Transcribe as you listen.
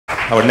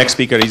Our next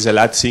speaker is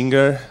Elad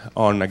Zinger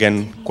on,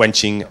 again,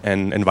 quenching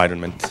and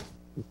environment.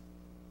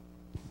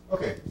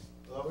 Okay.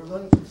 Hello,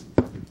 everyone.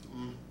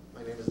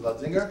 My name is Elad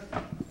Zinger.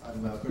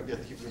 I'm currently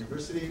at the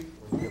University.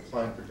 We'll be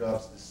applying for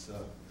jobs this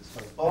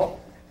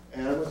fall.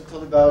 And I'm going to tell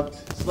you about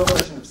slow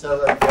motion of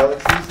satellite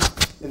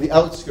galaxies in the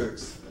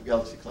outskirts of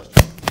galaxy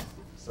clusters.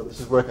 So this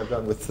is work I've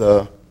done with,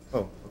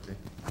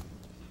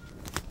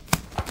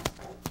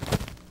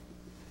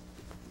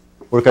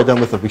 work I've done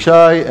with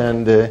Avishai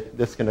and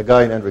this kind of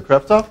guy and Andrei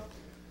Kravtsov.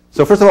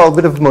 So first of all, a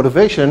bit of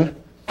motivation.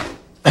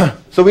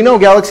 So we know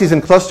galaxies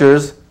and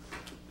clusters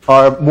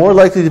are more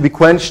likely to be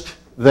quenched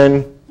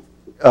than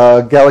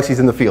galaxies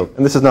in the field.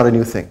 And this is not a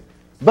new thing.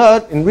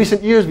 But in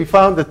recent years, we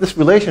found that this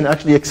relation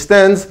actually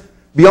extends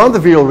beyond the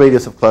virial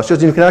radius of clusters.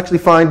 And you can actually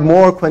find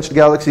more quenched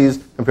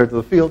galaxies compared to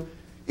the field,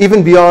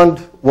 even beyond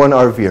 1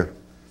 RVir.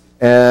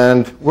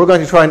 And we're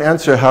going to try and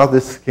answer how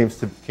this came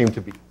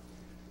to be.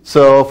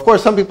 So, of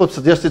course, some people have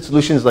suggested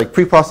solutions like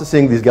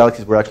pre-processing. These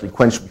galaxies were actually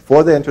quenched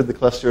before they entered the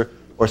cluster.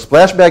 Or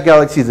splashback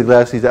galaxies, the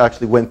galaxies that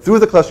actually went through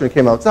the cluster and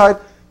came outside.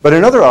 But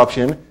another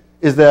option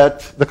is that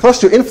the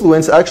cluster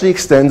influence actually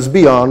extends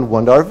beyond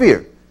 1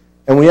 RVir.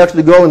 And when you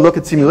actually go and look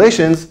at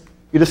simulations,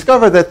 you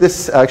discover that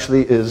this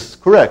actually is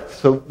correct.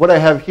 So what I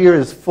have here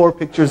is 4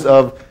 pictures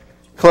of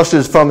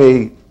clusters from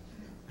a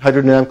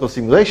hydrodynamical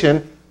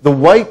simulation. The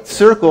white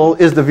circle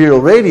is the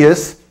virial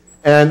radius.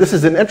 And this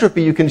is an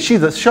entropy. You can see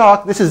the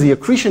shock. This is the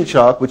accretion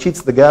shock, which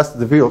heats the gas to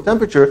the virial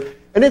temperature.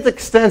 And it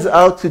extends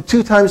out to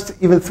 2 times,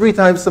 even 3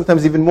 times,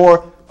 sometimes even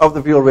more of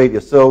the virial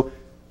radius. So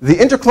the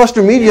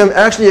intercluster medium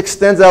actually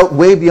extends out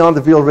way beyond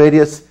the virial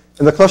radius.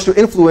 And the cluster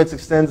influence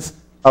extends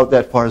out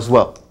that far as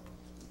well.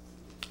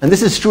 And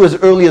this is true as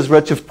early as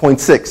redshift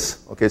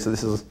 0.6. Okay, so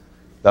this is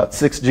about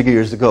 6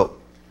 gigayears ago.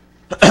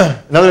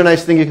 Another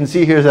nice thing you can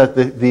see here is that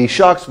the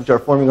shocks which are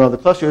forming around the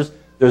clusters,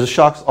 there's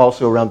shocks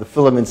also around the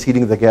filaments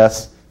heating the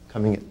gas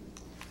coming in.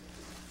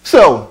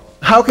 So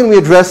how can we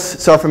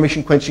address star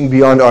formation quenching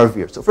beyond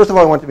RVir? So first of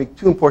all, I want to make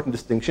 2 important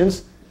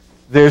distinctions.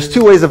 There's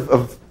 2 ways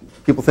of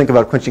people think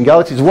about quenching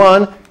galaxies.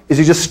 One is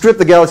you just strip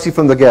the galaxy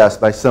from the gas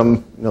by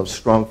some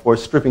strong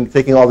force,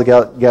 taking all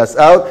the gas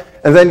out,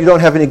 and then you don't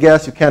have any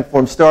gas, you can't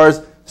form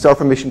stars. Star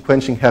formation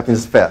quenching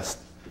happens fast.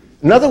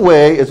 Another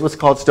way is what's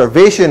called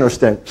starvation or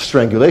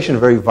strangulation,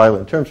 very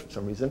violent terms for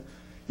some reason.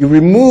 You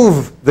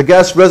remove the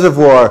gas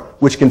reservoir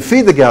which can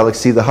feed the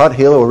galaxy, the hot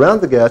halo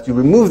around the gas, you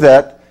remove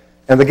that,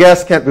 and the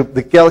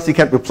galaxy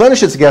can't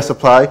replenish its gas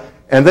supply,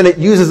 and then it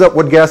uses up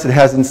what gas it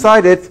has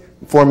inside it,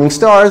 forming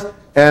stars,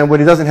 and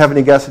when it doesn't have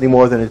any gas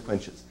anymore, then it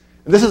quenches.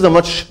 And this is a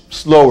much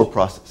slower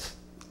process.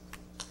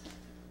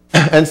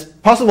 And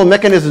possible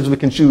mechanisms we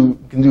can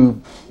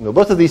do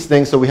both of these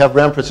things. So we have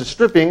ram pressure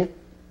stripping,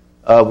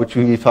 which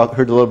we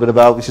heard a little bit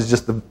about, which is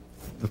just the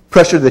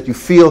pressure that you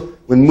feel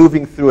when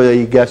moving through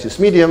a gaseous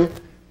medium.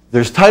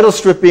 There's tidal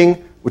stripping,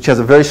 which has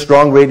a very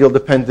strong radial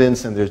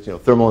dependence, and there's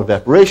thermal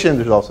evaporation.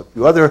 There's also a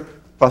few other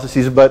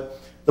processes. But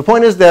the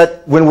point is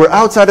that when we're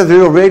outside of the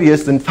virial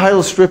radius, then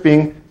tidal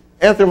stripping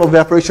and thermal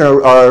evaporation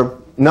are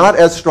not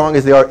as strong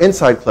as they are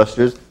inside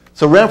clusters.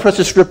 So ram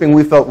pressure stripping,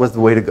 we felt, was the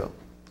way to go.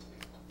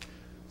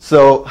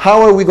 So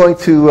how are we going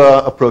to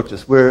approach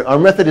this? Our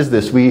method is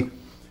this. We're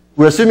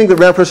assuming that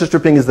ram pressure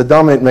stripping is the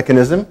dominant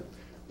mechanism.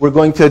 We're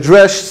going to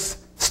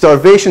address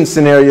starvation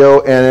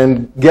scenario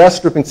and gas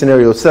stripping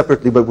scenario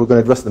separately, but we're going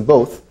to address them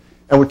both.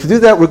 And to do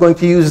that, we're going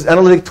to use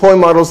analytic toy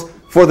models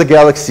for the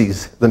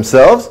galaxies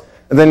themselves,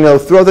 and then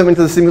throw them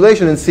into the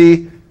simulation and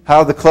see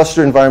how the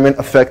cluster environment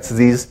affects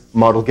these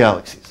model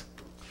galaxies.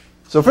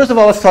 So first of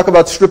all, let's talk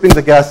about stripping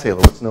the gas halo,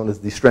 what's known as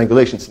the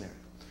strangulation scenario.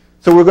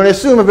 So we're going to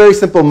assume a very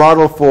simple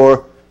model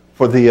for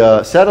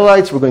the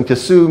satellites. We're going to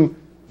assume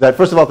that,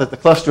 first of all, that the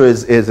cluster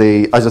is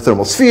an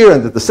isothermal sphere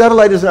and that the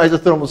satellite is an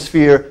isothermal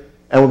sphere.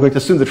 And we're going to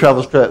assume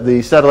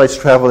the satellites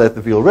travel at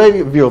the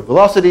virial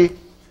velocity.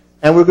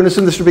 And we're going to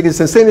assume the stripping is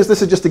instantaneous.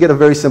 This is just to get a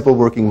very simple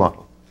working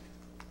model.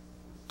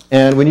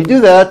 And when you do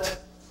that,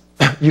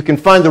 you can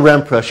find the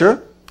ram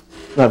pressure.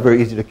 Not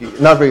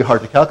very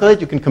hard to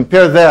calculate. You can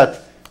compare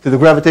that to the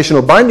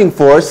gravitational binding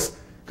force.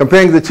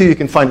 Comparing the 2, you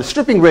can find the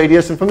stripping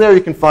radius. And from there,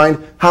 you can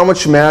find how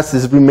much mass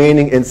is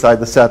remaining inside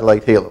the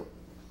satellite halo.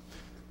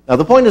 Now,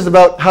 the point is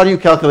about how do you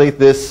calculate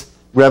this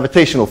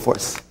gravitational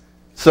force.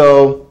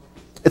 So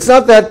it's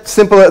not that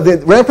simple. The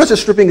ram pressure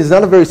stripping is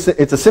not it's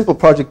a simple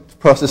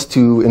process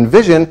to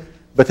envision,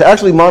 but to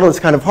actually model is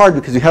kind of hard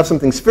because you have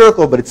something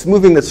spherical, but it's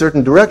moving in a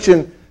certain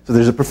direction. So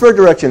there's a preferred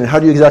direction. And how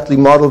do you exactly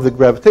model the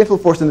gravitational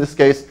force in this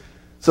case?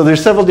 So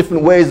there's several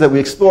different ways that we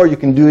explore. You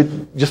can do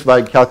it just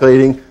by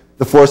calculating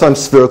the force on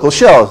spherical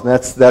shells. And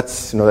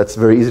that's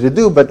very easy to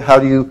do, but how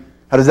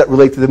does that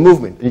relate to the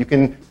movement? And you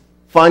can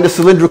find a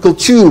cylindrical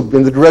tube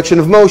in the direction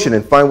of motion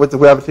and find what the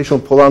gravitational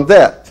pull on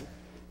that.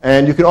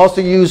 And you can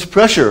also use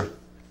pressure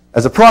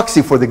as a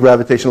proxy for the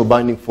gravitational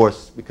binding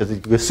force because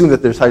you assume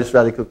that there's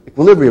hydrostatic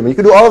equilibrium. And you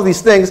can do all of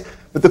these things,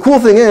 but the cool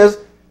thing is,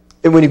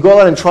 when you go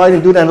out and try to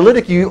do it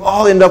analytically, you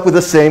all end up with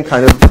the same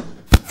kind of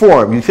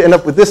form. You end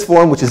up with this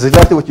form, which is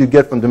exactly what you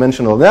get from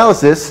dimensional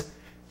analysis.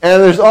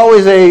 And there's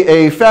always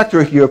a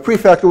factor here, a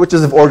prefactor, which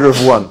is of order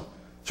of 1.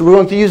 So we're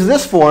going to use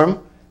this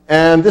form,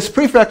 and this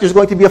prefactor is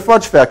going to be a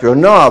fudge factor, a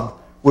knob,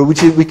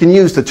 which we can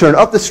use to turn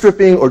up the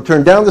stripping or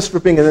turn down the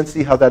stripping and then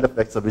see how that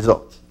affects the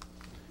result.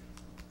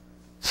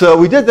 So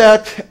we did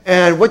that,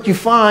 and what you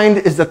find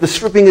is that the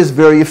stripping is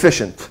very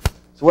efficient.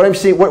 So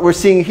what we're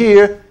seeing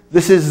here,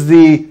 this is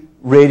the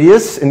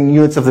radius in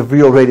units of the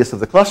real radius of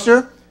the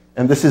cluster,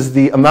 and this is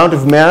the amount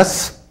of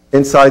mass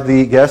inside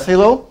the gas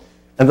halo.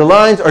 And the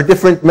lines are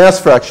different mass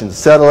fractions,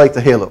 satellite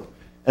to halo.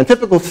 And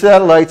typical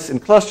satellites in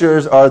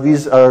clusters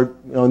these are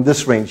in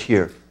this range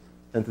here.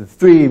 10 to the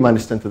 3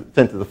 minus 10 to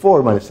the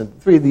 4 minus 10 to the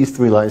 3, these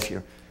three lines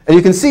here. And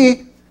you can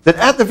see that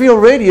at the real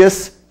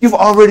radius, you've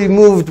already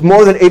moved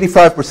more than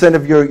 85%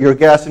 of your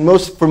gas.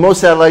 And for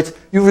most satellites,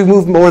 you've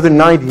removed more than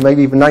 90,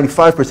 maybe even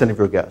 95% of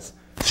your gas.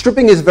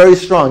 Stripping is very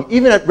strong.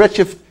 Even at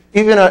redshift,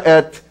 even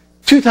at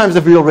 2 times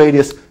the real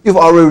radius, you've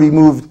already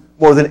removed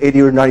more than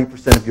 80 or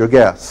 90% of your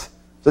gas.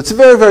 So it's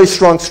very, very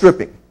strong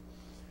stripping.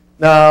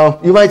 Now,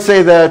 you might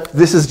say that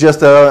this is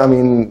just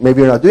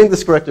maybe you're not doing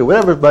this correctly or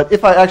whatever, but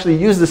if I actually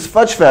use this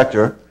fudge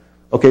factor,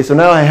 okay, so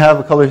now I have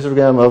a color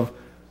histogram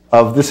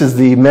of this is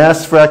the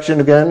mass fraction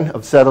again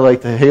of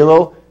satellite to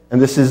halo,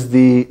 and this is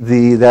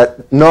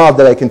that knob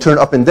that I can turn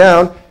up and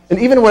down. And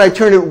even when I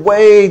turn it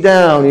way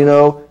down,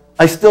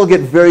 I still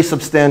get very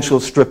substantial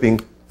stripping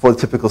for the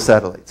typical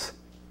satellites.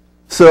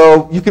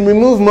 So you can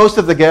remove most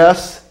of the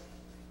gas.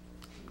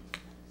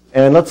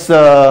 And let's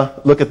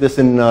look at this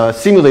in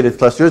simulated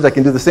clusters. I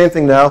can do the same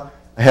thing now.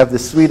 I have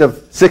this suite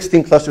of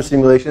 16 cluster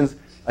simulations.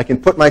 I can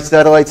put my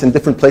satellites in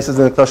different places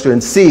in the cluster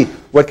and see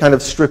what kind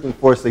of stripping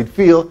force they'd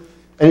feel.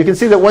 And you can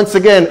see that once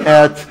again,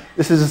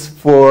 this is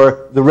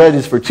for, the red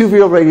is for 2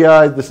 real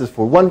radii, this is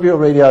for 1 real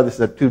radii, this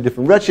is at 2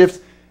 different redshifts.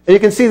 And you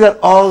can see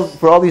that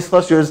for all these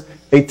clusters,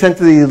 a 10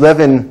 to the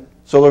 11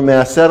 solar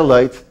mass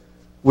satellite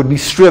would be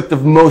stripped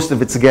of most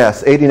of its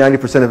gas. 80,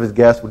 90% of its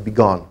gas would be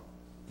gone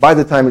by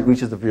the time it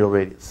reaches the real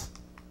radius.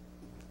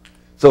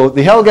 So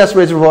the halogas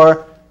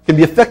reservoir can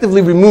be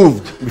effectively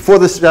removed before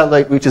the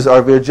satellite reaches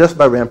RVR just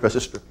by ram pressure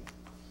stripping.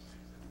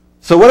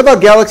 So what about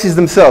galaxies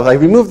themselves? I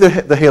removed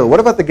the halo. What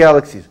about the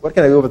galaxies? What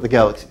can I do about the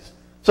galaxies?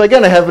 So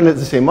again, I have it in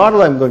the same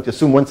model. I'm going to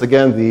assume once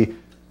again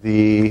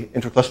the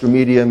intercluster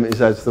medium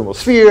is as thermal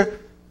sphere.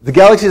 The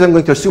galaxies I'm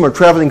going to assume are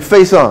traveling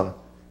face on.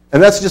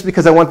 And that's just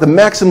because I want the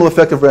maximal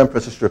effect of ram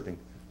pressure stripping.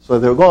 So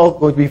they're all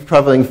going to be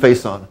traveling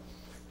face on.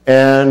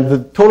 And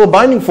the total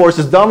binding force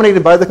is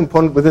dominated by the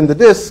component within the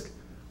disk.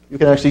 You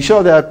can actually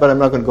show that, but I'm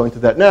not going to go into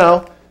that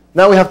now.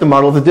 Now we have to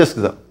model the disk,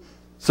 though.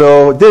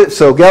 So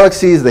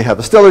galaxies, they have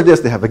a stellar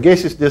disk, they have a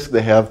gaseous disk,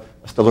 they have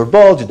a stellar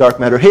bulge, a dark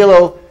matter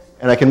halo,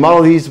 and I can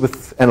model these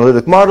with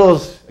analytic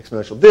models,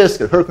 exponential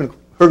disk, a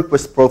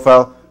Hernquist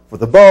profile for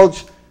the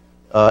bulge,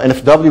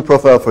 NFW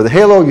profile for the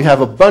halo. You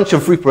have a bunch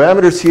of free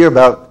parameters here,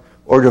 about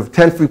order of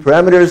 10 free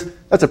parameters.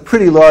 That's a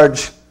pretty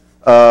large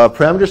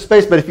parameter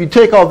space, but if you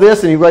take all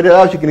this and you write it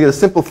out, you can get a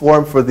simple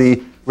form for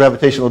the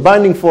gravitational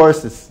binding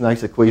force. This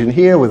nice equation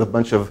here with a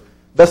bunch of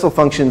Bessel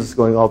functions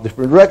going all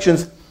different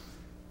directions.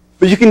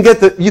 But you can get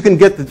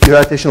the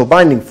gravitational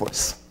binding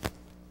force.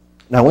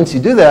 Now, once you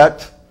do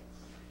that,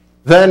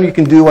 then you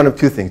can do one of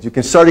two things. You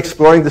can start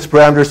exploring this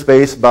parameter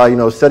space by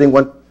setting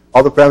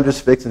all the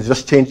parameters fixed and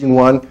just changing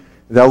one.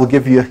 That will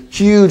give you a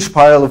huge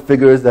pile of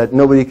figures that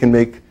nobody can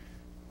make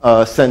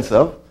sense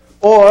of.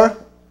 Or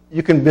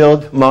you can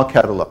build Mach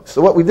catalogs.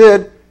 So what we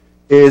did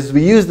is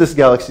we used this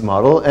galaxy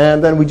model,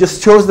 and then we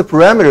just chose the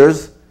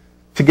parameters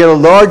to get a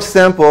large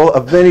sample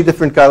of many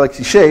different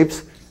galaxy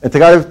shapes. And to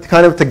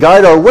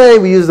guide our way,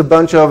 we used a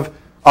bunch of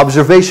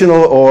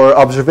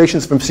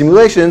observations from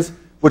simulations,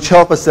 which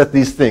help us set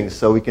these things.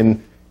 So we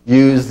can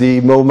use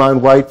the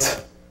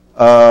Mollman-White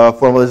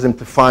formalism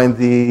to find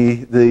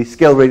the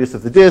scale radius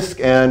of the disk,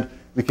 and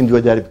we can do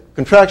additive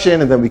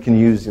contraction, and then we can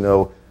use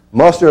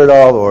Moster et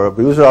al. Or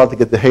Bruce et al. To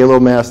get the halo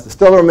mass, the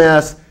stellar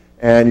mass,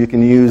 and you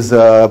can use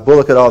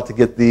Bullock et al. To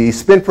get the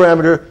spin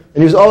parameter,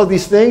 and use all of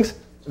these things,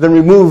 then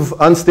remove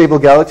unstable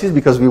galaxies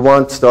because we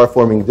want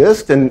star-forming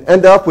disks, and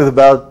end up with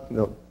about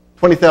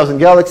 20,000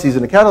 galaxies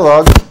in a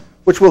catalog,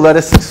 which will let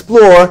us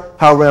explore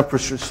how ram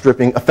pressure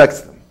stripping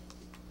affects them.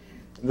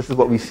 And this is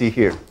what we see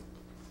here.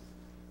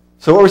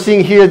 So what we're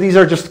seeing here, these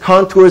are just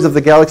contours of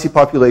the galaxy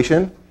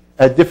population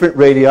at different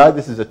radii.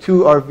 This is a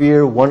 2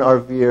 RVR, 1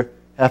 RVR,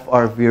 half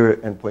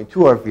RVR, and 0.2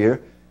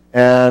 RVR.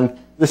 And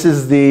this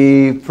is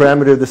the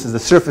parameter, this is the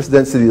surface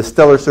density, the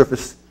stellar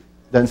surface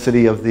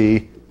density of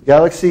the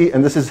galaxy.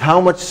 And this is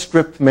how much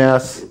stripped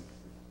mass,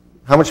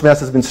 how much mass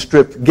has been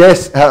stripped,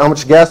 how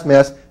much gas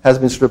mass has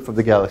been stripped from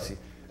the galaxy.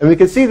 And we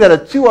can see that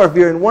at 2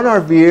 RVR and 1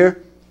 RVR,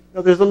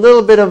 there's a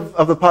little bit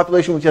of the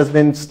population which has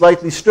been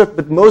slightly stripped,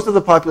 but most of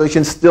the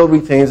population still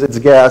retains its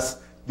gas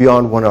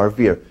beyond 1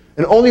 RVR.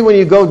 And only when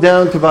you go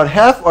down to about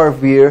half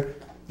RVR,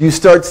 you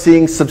start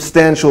seeing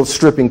substantial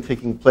stripping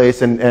taking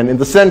place. And in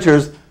the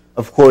centers,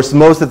 of course,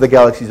 most of the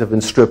galaxies have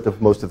been stripped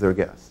of most of their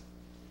gas.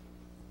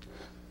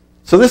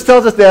 So this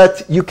tells us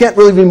that you can't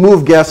really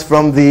remove gas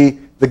from the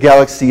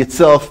galaxy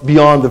itself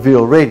beyond the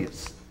virial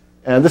radius.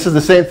 And this is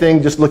the same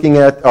thing just looking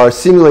at our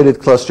simulated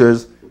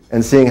clusters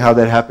and seeing how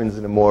that happens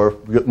in a more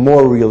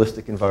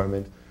realistic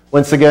environment.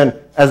 Once again,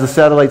 as the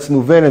satellites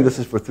move in, and this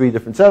is for 3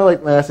 different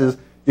satellite masses,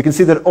 you can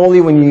see that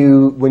only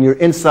when you're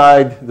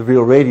inside the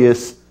real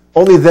radius,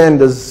 only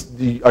then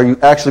are you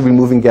actually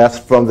removing gas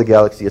from the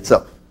galaxy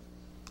itself.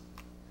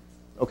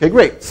 Okay,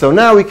 great. So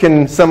now we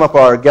can sum up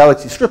our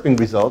galaxy stripping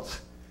results.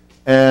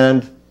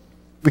 And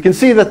we can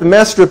see that the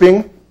mass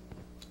stripping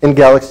in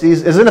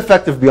galaxies is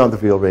ineffective beyond the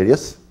real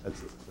radius.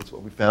 That's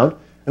what we found.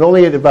 And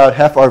only at about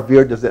half our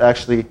VIR does it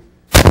actually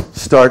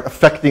start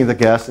affecting the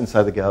gas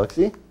inside the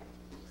galaxy.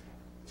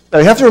 Now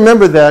you have to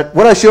remember that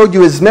what I showed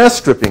you is mass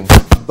stripping,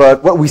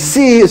 but what we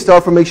see is star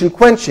formation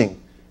quenching.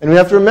 And we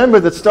have to remember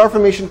that star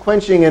formation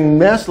quenching and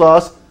mass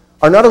loss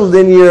are not a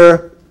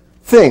linear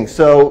thing.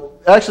 So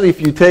actually, if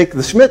you take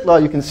the Schmidt law,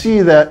 you can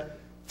see that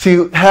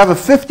to have a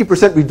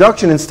 50%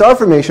 reduction in star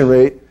formation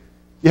rate,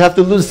 you have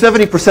to lose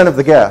 70% of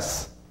the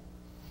gas.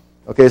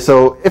 Okay,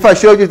 so if I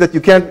showed you that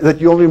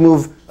you only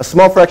remove a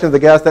small fraction of the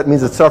gas, that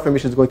means that star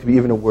formation is going to be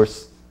even a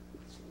worse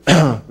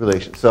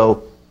relation.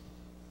 So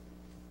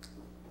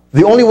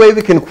the only way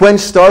we can quench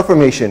star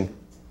formation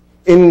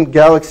in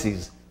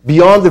galaxies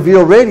beyond the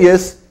real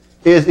radius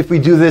is if we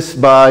do this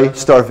by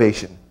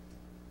starvation.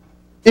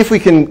 If we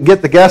can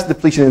get the gas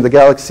depletion in the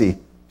galaxy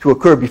to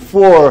occur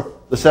before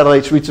the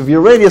satellites reach the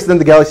real radius, then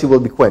the galaxy will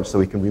be quenched. So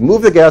we can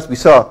remove the gas.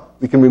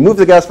 We can remove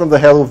the gas from the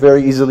halo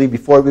very easily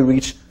before we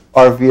reach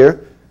our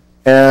VIR.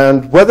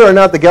 And whether or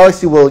not the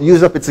galaxy will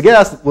use up its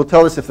gas will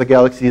tell us if the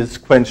galaxy is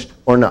quenched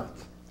or not.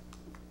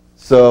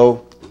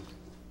 So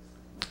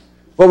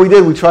what we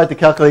did, we tried to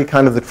calculate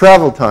kind of the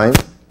travel time.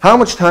 How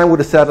much time would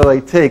a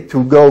satellite take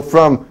to go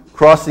from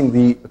crossing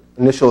the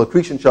initial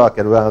accretion shock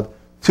at around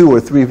 2 or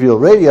 3 real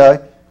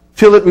radii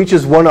till it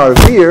reaches 1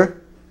 RVIR?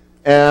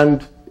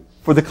 And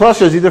for the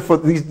clusters,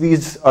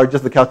 these are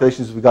just the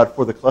calculations we got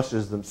for the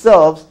clusters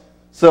themselves.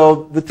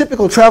 So the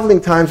typical traveling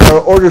times are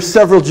order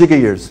several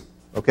gigayears,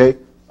 okay?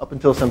 Up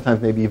until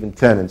sometimes maybe even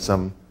 10 in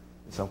some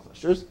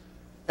clusters.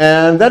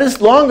 And that is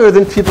longer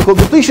than typical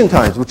depletion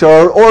times, which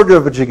are order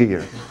of a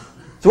gigayear.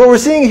 So what we're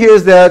seeing here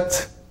is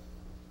that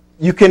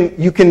you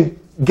can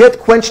get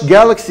quenched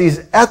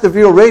galaxies at the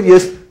real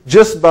radius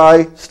just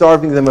by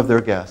starving them of their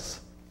gas.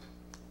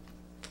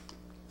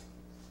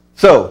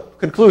 So,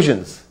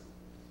 conclusions.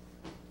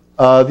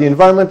 The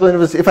environmental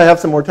influence, if I have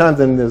some more time,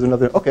 then there's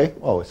another, okay,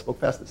 oh, I spoke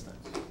fast this time.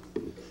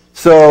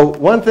 So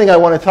one thing I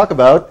want to talk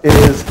about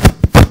is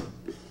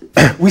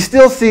we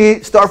still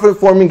see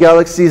star-forming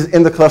galaxies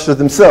in the clusters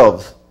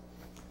themselves.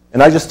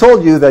 And I just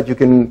told you that you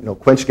can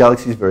quench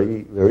galaxies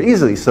very, very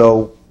easily.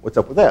 So what's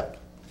up with that?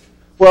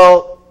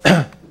 Well,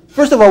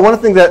 first of all, one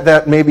thing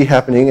that may be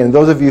happening, and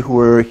those of you who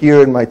were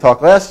here in my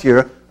talk last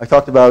year, I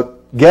talked about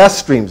gas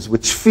streams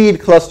which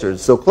feed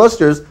clusters. So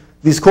clusters,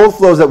 these cold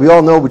flows that we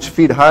all know which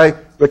feed high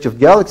redshift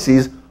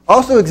galaxies,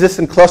 also exist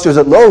in clusters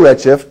at low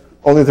redshift,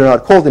 only they're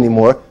not cold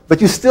anymore,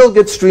 but you still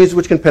get streams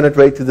which can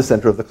penetrate to the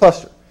center of the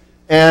cluster.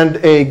 And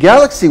a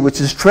galaxy which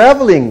is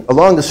traveling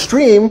along the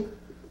stream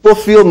will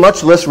feel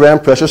much less ram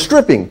pressure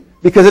stripping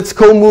because it's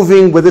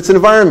co-moving with its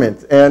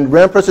environment. And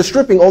ram pressure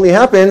stripping only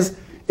happens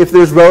if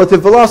there's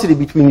relative velocity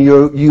between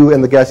you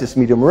and the gaseous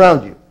medium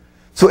around you.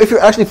 So if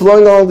you're actually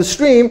flowing along the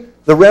stream,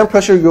 the ram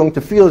pressure you're going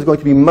to feel is going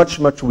to be much,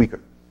 much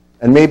weaker.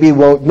 And maybe you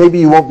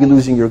won't be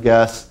losing your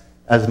gas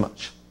as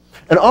much.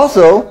 And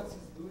also,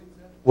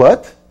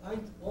 what?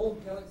 Aren't all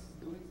galaxies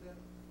doing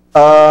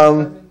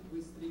that?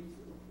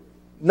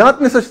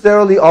 Not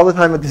necessarily all the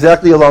time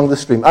exactly along the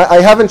stream.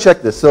 I haven't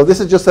checked this, so this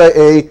is just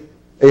a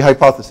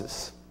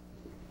hypothesis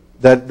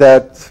that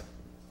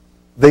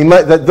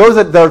those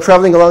that are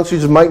traveling along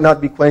streams might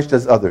not be quenched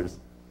as others.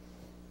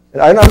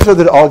 And I'm not sure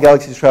that all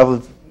galaxies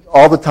travel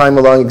all the time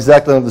along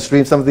exactly on the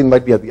stream. Some of them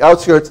might be at the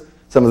outskirts.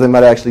 Some of them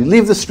might actually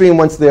leave the stream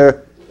once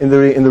they're in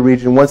the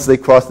region, once they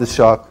cross this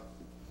shock.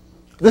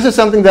 This is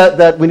something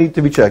that we need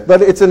to be checked.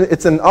 But it's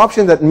an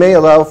option that may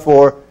allow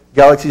for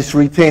galaxies to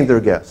retain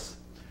their gas.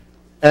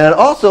 And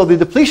also the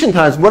depletion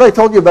times, what I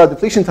told you about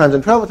depletion times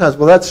and travel times,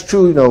 well, that's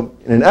true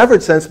in an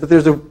average sense, but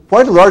there's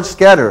quite a large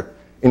scatter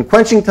in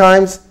quenching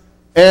times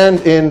and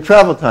in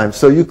travel times.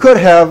 So you could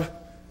have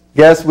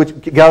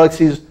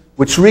galaxies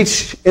which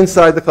reach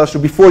inside the cluster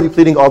before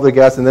depleting all their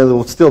gas, and then there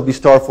will still be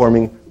star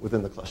forming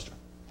within the cluster.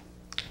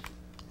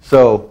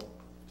 So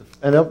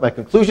to end up my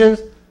conclusions,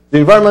 the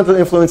environmental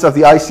influence of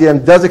the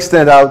ICM does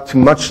extend out to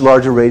much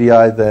larger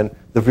radii than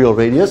the real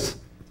radius.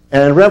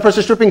 And ram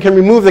pressure stripping can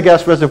remove the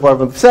gas reservoir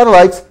from the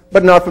satellites,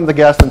 but not from the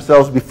gas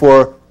themselves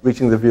before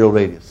reaching the real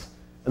radius.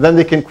 And then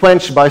they can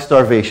quench by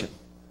starvation.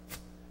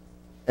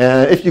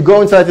 And if you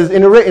go inside this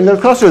inner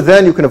cluster,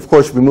 then you can, of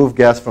course, remove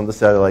gas from the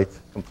satellite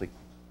completely.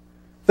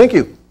 Thank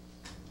you.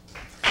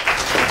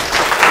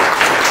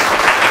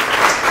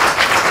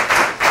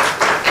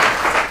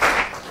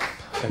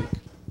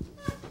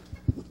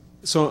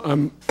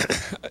 So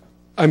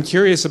I'm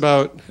curious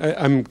about,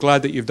 I'm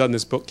glad that you've done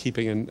this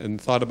bookkeeping and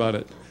thought about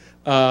it.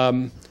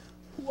 I'm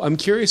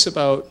curious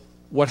about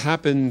what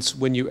happens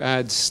when you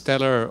add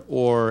stellar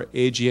or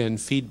AGN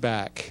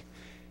feedback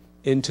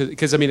into,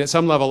 because I mean at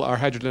some level our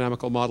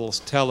hydrodynamical models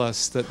tell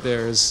us that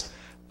there's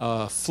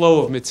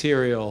flow of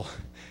material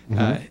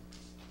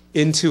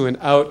into and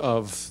out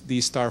of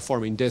these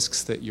star-forming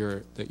disks that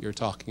you're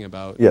talking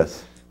about.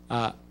 Yes.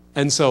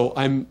 And so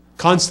I'm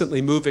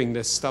constantly moving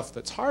this stuff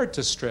that's hard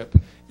to strip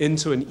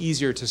into an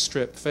easier to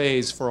strip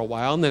phase for a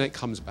while, and then it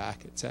comes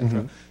back,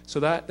 etc. So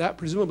that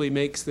presumably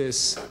makes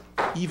this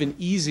even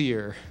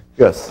easier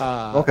Yes.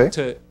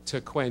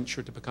 to quench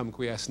or to become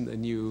quiescent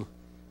than you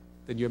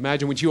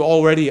imagine, which you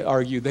already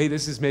argued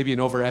this is maybe an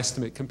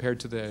overestimate compared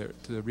to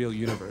the real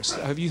universe.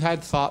 Have you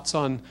had thoughts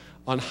on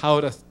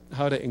how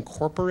to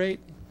incorporate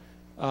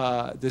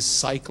this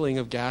cycling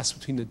of gas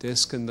between the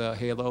disk and the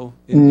halo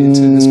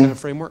into this kind of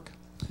framework?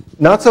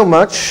 Not so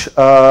much.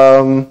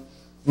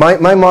 My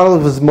model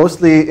was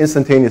mostly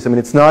instantaneous. I mean,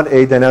 it's not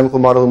a dynamical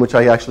model in which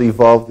I actually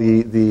evolve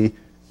the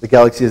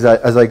galaxy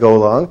as I go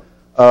along.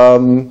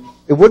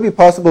 It would be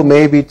possible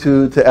maybe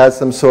to add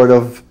some sort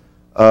of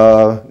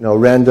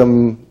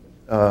random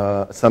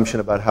assumption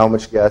about how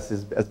much gas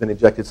has been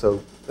ejected.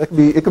 So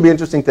it could be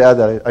interesting to add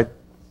that.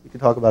 We can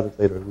talk about it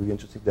later. It would be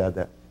interesting to add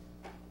that.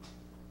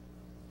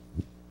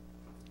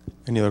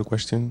 Any other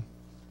question?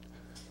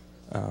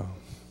 Last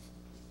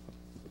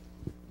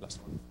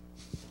one.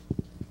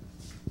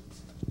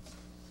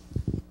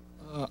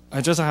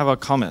 I just have a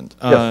comment.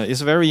 Yes.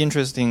 It's very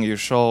interesting. You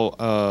show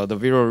the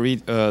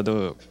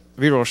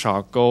visual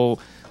shock go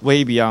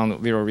way beyond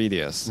visual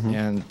radius.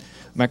 And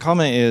my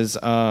comment is,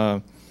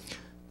 so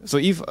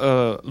if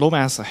low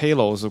mass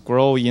halos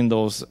grow in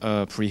those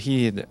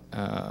preheated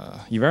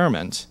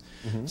environment,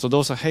 so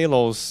those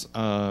halos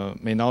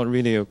may not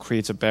really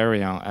create a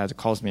baryon at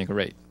cosmic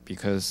rate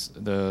because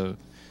the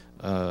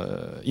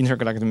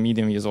intergalactic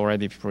medium is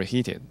already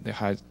preheated.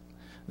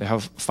 They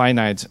have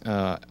finite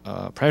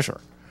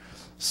pressure.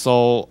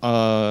 So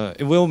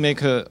it will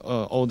make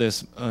all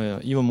this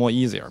even more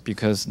easier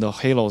because the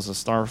halos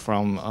start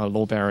from a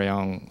low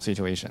baryon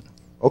situation.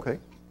 Okay.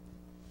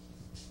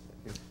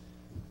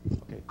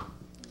 Okay.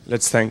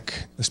 Let's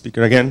thank the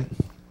speaker again.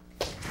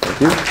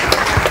 Thank you.